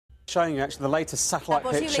Showing you actually the latest satellite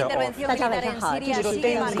picture of...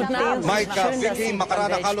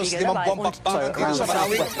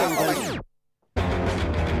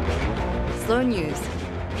 Slow News,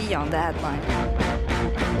 beyond the headline.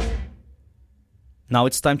 Now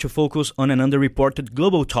it's time to focus on an underreported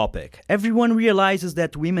global topic. Everyone realizes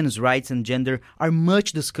that women's rights and gender are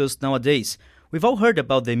much discussed nowadays. We've all heard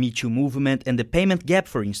about the Me Too movement and the payment gap,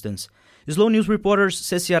 for instance. Slow News reporters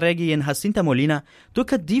Cecia Regui and Jacinta Molina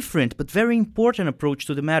took a different but very important approach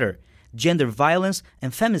to the matter: gender violence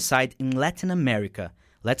and femicide in Latin America.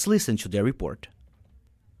 Let's listen to their report.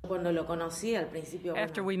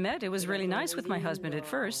 After we met, it was really nice with my husband at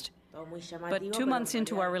first. But 2 months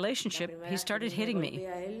into our relationship, he started hitting me.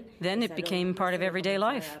 Then it became part of everyday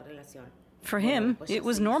life. For him, it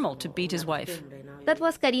was normal to beat his wife. That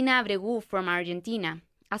was Karina Abregu from Argentina,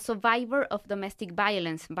 a survivor of domestic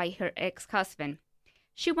violence by her ex-husband.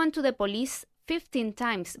 She went to the police 15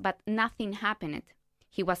 times, but nothing happened.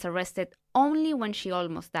 He was arrested only when she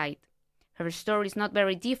almost died. Her story is not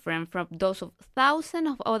very different from those of thousands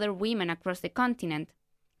of other women across the continent.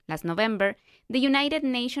 Last November, the United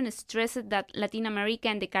Nations stressed that Latin America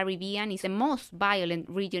and the Caribbean is the most violent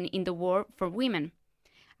region in the world for women.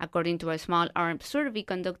 According to a small armed survey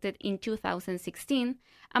conducted in 2016,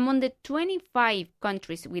 among the 25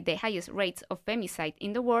 countries with the highest rates of femicide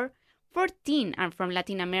in the world, 14 are from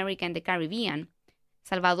Latin America and the Caribbean.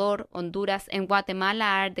 Salvador, Honduras, and Guatemala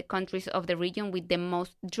are the countries of the region with the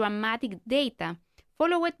most dramatic data,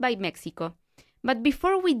 followed by Mexico. But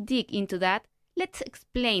before we dig into that, let's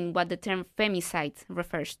explain what the term femicide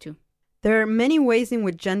refers to. There are many ways in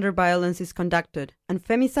which gender violence is conducted, and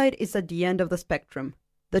femicide is at the end of the spectrum.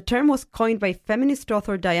 The term was coined by feminist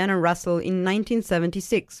author Diana Russell in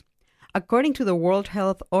 1976. According to the World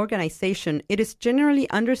Health Organization, it is generally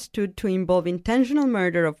understood to involve intentional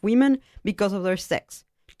murder of women because of their sex,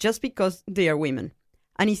 just because they are women,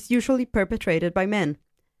 and is usually perpetrated by men.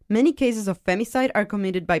 Many cases of femicide are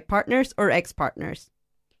committed by partners or ex-partners.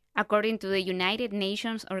 According to the United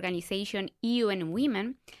Nations organization UN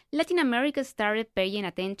Women, Latin America started paying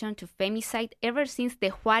attention to femicide ever since the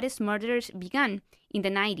Juarez murders began in the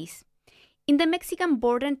 90s. In the Mexican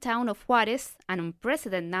border town of Juarez, an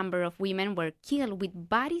unprecedented number of women were killed with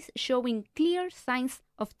bodies showing clear signs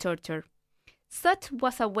of torture. Such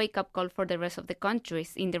was a wake-up call for the rest of the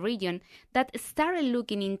countries in the region that started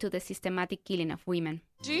looking into the systematic killing of women.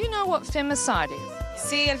 Do you know what femicide is?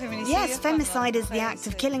 Yes, femicide is the act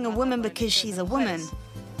of killing a woman because she's a woman.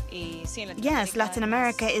 Yes, Latin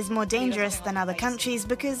America is more dangerous than other countries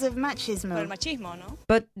because of machismo.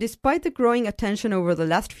 But despite the growing attention over the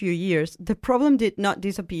last few years, the problem did not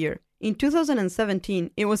disappear. In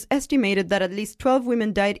 2017, it was estimated that at least 12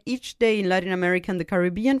 women died each day in Latin America and the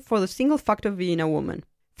Caribbean for the single fact of being a woman.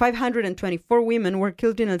 524 women were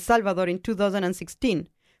killed in El Salvador in 2016,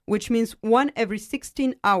 which means 1 every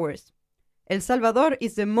 16 hours. El Salvador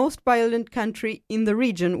is the most violent country in the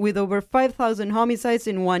region, with over 5,000 homicides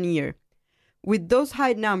in 1 year. With those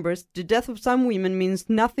high numbers, the death of some women means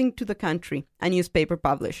nothing to the country, a newspaper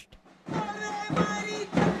published.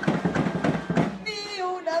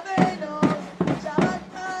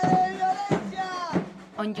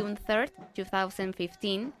 On June 3,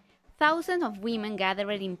 2015, thousands of women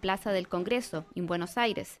gathered in Plaza del Congreso in Buenos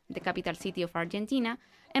Aires, the capital city of Argentina,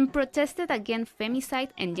 and protested against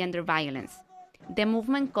femicide and gender violence. The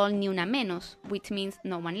movement, called Ni Una Menos, which means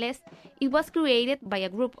no one less, it was created by a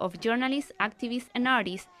group of journalists, activists, and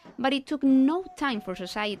artists, but it took no time for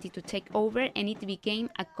society to take over, and it became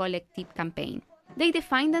a collective campaign. They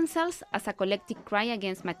defined themselves as a collective cry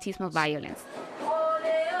against machismo violence.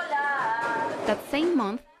 That same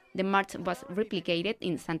month, the march was replicated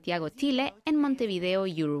in Santiago, Chile, and Montevideo,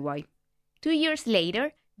 Uruguay. 2 years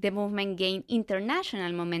later, the movement gained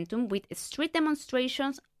international momentum with street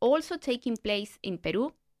demonstrations also taking place in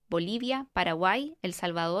Peru, Bolivia, Paraguay, El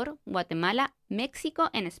Salvador, Guatemala, Mexico,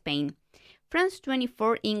 and Spain. France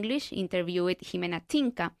 24 English interviewed Jimena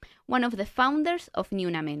Tinca, one of the founders of Ni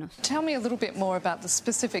Una Menos. Tell me a little bit more about the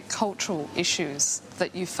specific cultural issues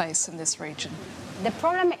that you face in this region. The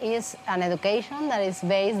problem is an education that is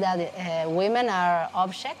based that women are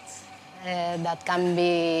objects that can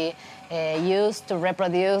be used to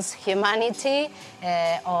reproduce humanity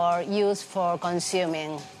or used for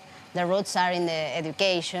consuming. The roots are in the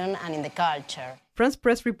education and in the culture. France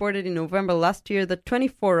Press reported in November last year that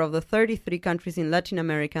 24 of the 33 countries in Latin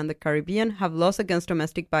America and the Caribbean have laws against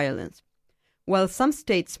domestic violence. While some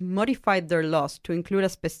states modified their laws to include a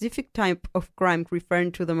specific type of crime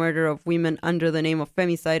referring to the murder of women under the name of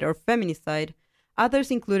femicide or feminicide,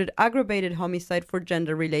 others included aggravated homicide for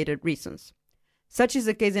gender-related reasons. Such is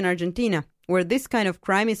the case in Argentina, where this kind of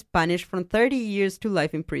crime is punished from 30 years to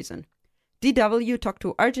life in prison. DW talked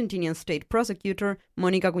to Argentinian state prosecutor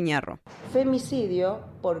Mónica Cuñarro.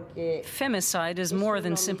 Femicide is more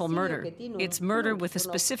than simple murder. It's murder with a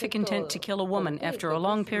specific intent to kill a woman after a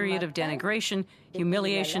long period of denigration,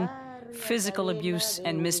 humiliation, physical abuse,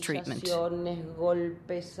 and mistreatment.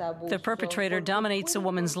 The perpetrator dominates a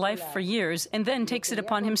woman's life for years and then takes it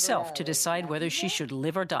upon himself to decide whether she should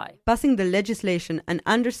live or die. Passing the legislation and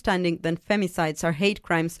understanding that femicides are hate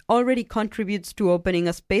crimes already contributes to opening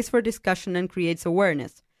a space for discussion and creates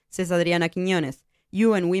awareness, says Adriana Quiñones,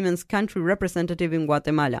 UN Women's country representative in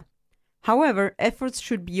Guatemala. However, efforts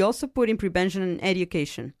should be also put in prevention and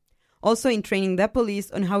education. Also in training the police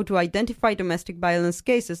on how to identify domestic violence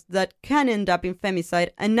cases that can end up in femicide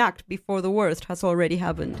and act before the worst has already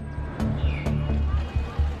happened.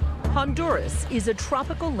 Honduras is a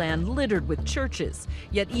tropical land littered with churches,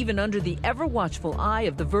 yet even under the ever-watchful eye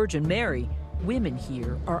of the Virgin Mary, women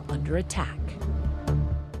here are under attack.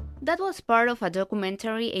 That was part of a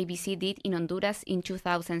documentary ABC did in Honduras in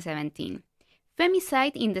 2017.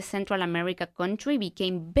 Femicide in the Central America country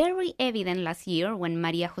became very evident last year when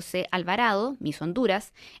Maria José Alvarado, Miss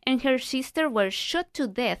Honduras, and her sister were shot to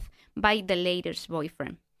death by the latter's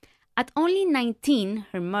boyfriend. At only 19,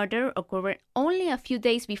 her murder occurred only a few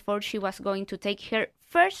days before she was going to take her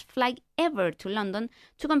first flight ever to London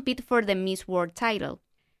to compete for the Miss World title.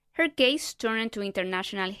 Her case turned to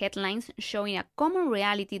international headlines, showing a common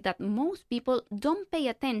reality that most people don't pay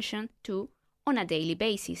attention to on a daily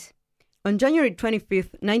basis. On January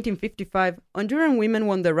 25, 1955, Honduran women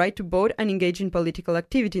won the right to vote and engage in political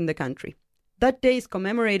activity in the country. That day is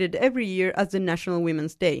commemorated every year as the National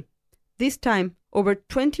Women's Day. This time, over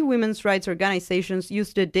 20 women's rights organizations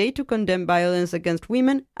used the day to condemn violence against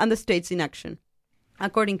women and the state's inaction.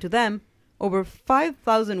 According to them, over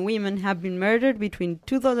 5,000 women have been murdered between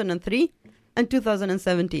 2003 and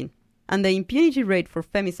 2017, and the impunity rate for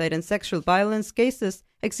femicide and sexual violence cases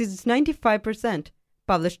exceeds 95%,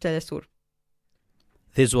 published Telesur.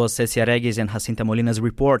 This was Cecia Regis and Jacinta Molina's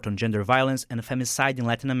report on gender violence and femicide in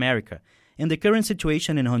Latin America. And the current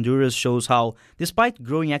situation in Honduras shows how, despite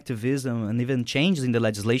growing activism and even changes in the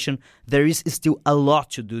legislation, there is still a lot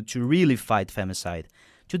to do to really fight femicide.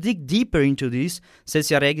 To dig deeper into this,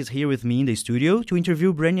 Cecia Regis is here with me in the studio to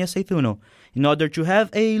interview Breni Aceituno in order to have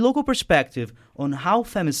a local perspective on how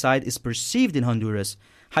femicide is perceived in Honduras.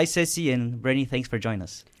 Hi, Ceci, and Breni, thanks for joining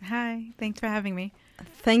us. Hi, thanks for having me.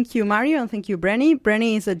 Thank you, Mario, and thank you, Breni.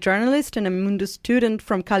 Breni is a journalist and a Mundo student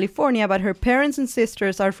from California, but her parents and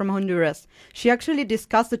sisters are from Honduras. She actually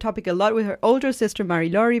discussed the topic a lot with her older sister,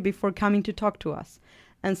 Mari-Lori, before coming to talk to us.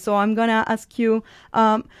 And so I'm going to ask you,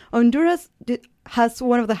 Honduras has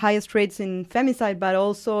one of the highest rates in femicide, but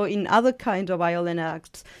also in other kinds of violent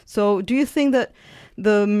acts. So do you think that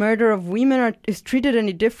the murder of women is treated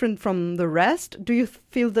any different from the rest? Do you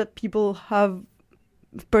feel that people have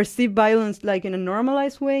perceive violence like in a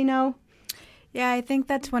normalized way now? Yeah, I think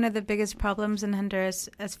that's one of the biggest problems in Honduras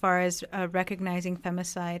as far as recognizing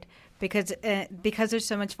femicide, because there's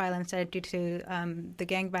so much violence there due to the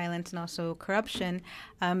gang violence and also corruption.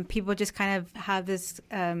 People just kind of have this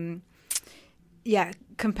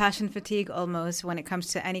compassion fatigue almost when it comes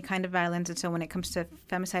to any kind of violence. And so when it comes to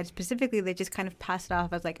femicide specifically, they just kind of pass it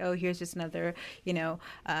off as like, oh, here's just another,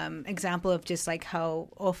 example of just like how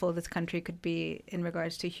awful this country could be in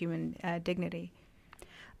regards to human dignity.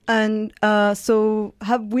 And so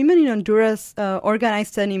have women in Honduras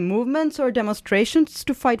organized any movements or demonstrations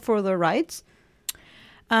to fight for their rights?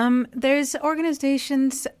 There's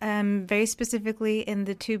organizations very specifically in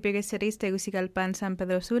the two biggest cities, Tegucigalpa and San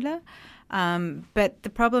Pedro Sula. But the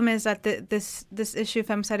problem is that this issue of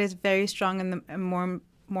femicide is very strong in the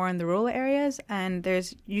more in the rural areas, and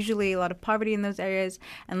there's usually a lot of poverty in those areas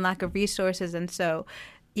and lack of resources. And so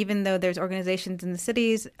even though there's organizations in the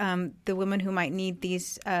cities, the women who might need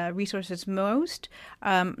these resources most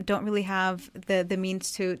don't really have the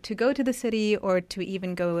means to go to the city or to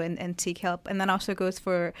even go and seek help. And that also goes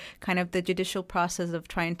for kind of the judicial process of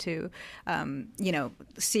trying to,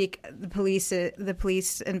 seek the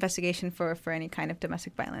police investigation for any kind of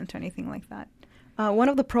domestic violence or anything like that. One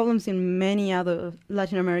of the problems in many other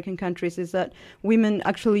Latin American countries is that women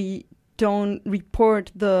actually don't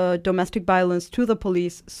report the domestic violence to the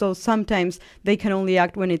police, so sometimes they can only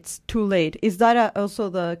act when it's too late. Is that also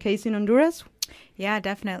the case in Honduras? Yeah,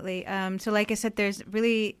 definitely. So like I said, there's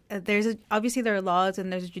really, obviously there are laws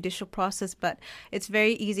and there's a judicial process, but it's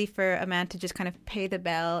very easy for a man to just kind of pay the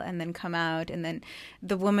bell and then come out. And then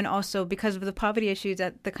the woman also, because of the poverty issues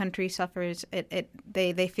that the country suffers,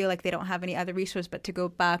 they feel like they don't have any other resource but to go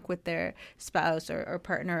back with their spouse or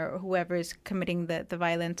partner or whoever is committing the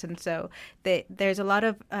violence. And so there's a lot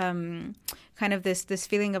of kind of this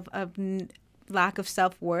feeling of lack of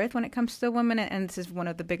self-worth when it comes to women, and this is one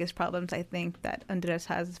of the biggest problems I think that Honduras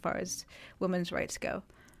has as far as women's rights go.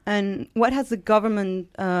 And what has the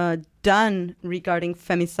government done regarding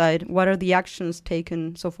femicide? What are the actions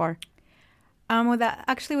taken so far? Well, that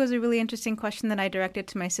actually was a really interesting question that I directed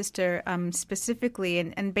to my sister specifically,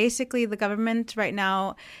 and basically the government right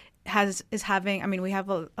now is having, I mean, we have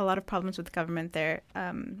a lot of problems with the government there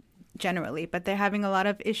generally, but they're having a lot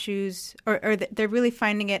of issues, or they're really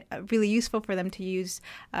finding it really useful for them to use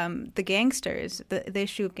the gangsters, the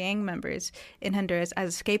issue of gang members in Honduras as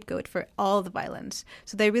a scapegoat for all the violence.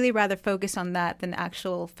 So they really rather focus on that than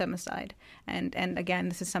actual femicide. And again,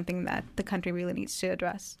 this is something that the country really needs to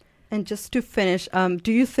address. And just to finish,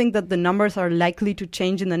 do you think that the numbers are likely to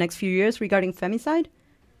change in the next few years regarding femicide?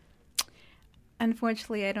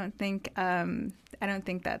 Unfortunately, I don't think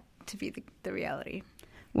that to be the reality.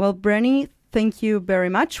 Well, Brenny, thank you very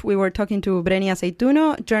much. We were talking to Brenny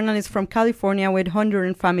Aceituno, journalist from California with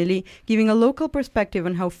Honduran family, giving a local perspective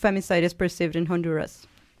on how femicide is perceived in Honduras.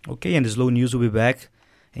 Okay, and the Slow News will be back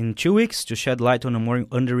in 2 weeks to shed light on a more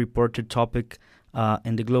underreported topic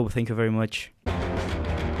in the globe. Thank you very much.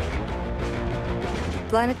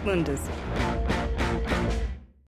 Planet Mundus.